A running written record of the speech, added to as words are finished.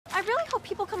how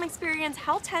people come experience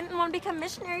Hell Tent and want to become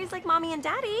missionaries like Mommy and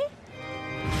Daddy.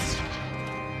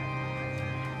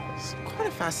 It's quite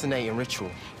a fascinating ritual.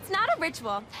 It's not a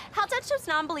ritual. Hell Tent shows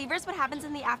non-believers what happens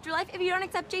in the afterlife if you don't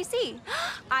accept JC.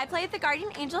 I play the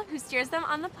guardian angel who steers them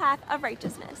on the path of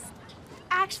righteousness.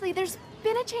 Actually, there's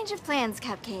been a change of plans,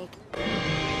 Cupcake.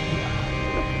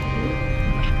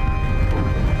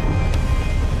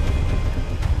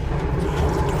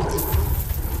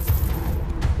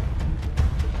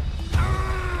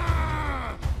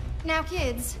 Now,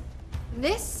 kids,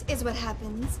 this is what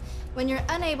happens when you're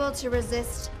unable to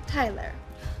resist Tyler.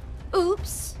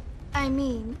 Oops, I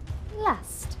mean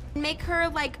lust. Make her,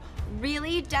 like,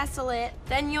 really desolate,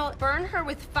 then you'll burn her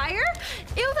with fire?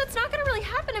 Ew, that's not gonna really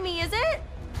happen to me, is it?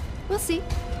 We'll see.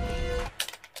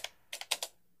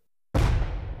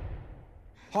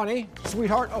 Honey,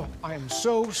 sweetheart, oh, I am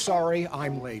so sorry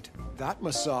I'm late. That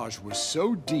massage was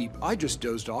so deep, I just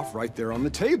dozed off right there on the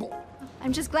table.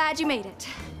 I'm just glad you made it.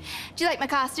 Do you like my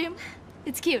costume?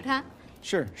 It's cute, huh?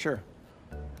 Sure, sure.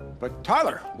 But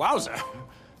Tyler, wowza,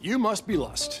 you must be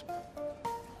Lust.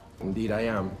 Indeed I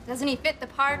am. Doesn't he fit the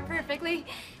part perfectly?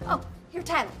 Oh, here,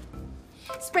 Tyler.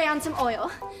 Spray on some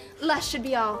oil. Lush should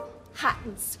be all hot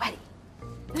and sweaty.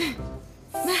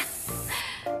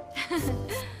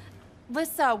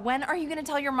 Lissa, when are you gonna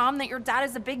tell your mom that your dad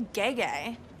is a big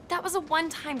gay? That was a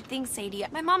one-time thing, Sadie.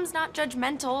 My mom's not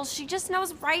judgmental. She just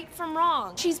knows right from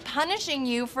wrong. She's punishing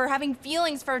you for having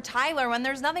feelings for Tyler when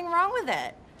there's nothing wrong with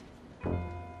it.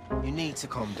 You need to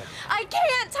calm down. I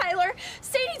can't, Tyler!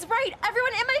 Sadie's right.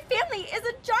 Everyone in my family is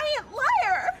a giant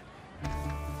liar!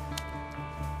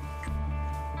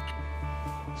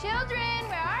 Children,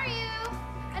 where are you?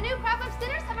 A new crop of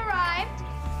sinners have arrived.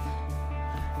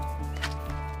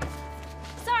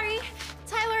 Sorry,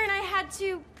 Tyler and I had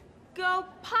to go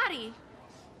potty.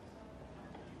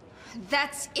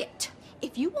 That's it.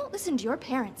 If you won't listen to your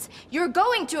parents, you're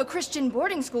going to a Christian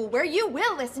boarding school where you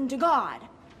will listen to God.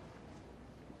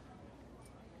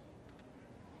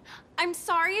 I'm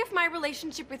sorry if my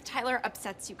relationship with Tyler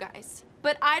upsets you guys,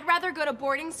 but I'd rather go to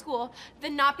boarding school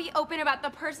than not be open about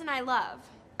the person I love.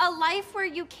 A life where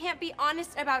you can't be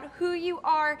honest about who you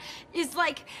are is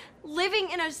like living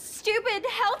in a stupid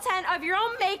hell tent of your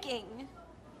own making.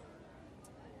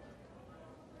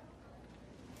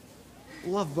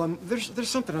 Love Bun, there's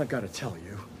something I've got to tell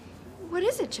you. What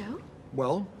is it, Joe?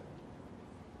 Well,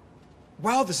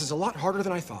 wow, this is a lot harder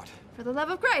than I thought. For the love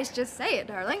of Christ, just say it,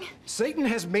 darling. Satan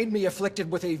has made me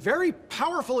afflicted with a very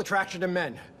powerful attraction to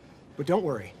men. But don't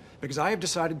worry, because I have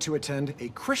decided to attend a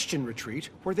Christian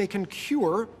retreat where they can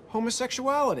cure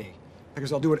homosexuality.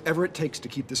 Because I'll do whatever it takes to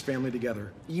keep this family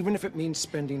together, even if it means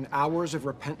spending hours of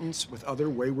repentance with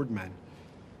other wayward men.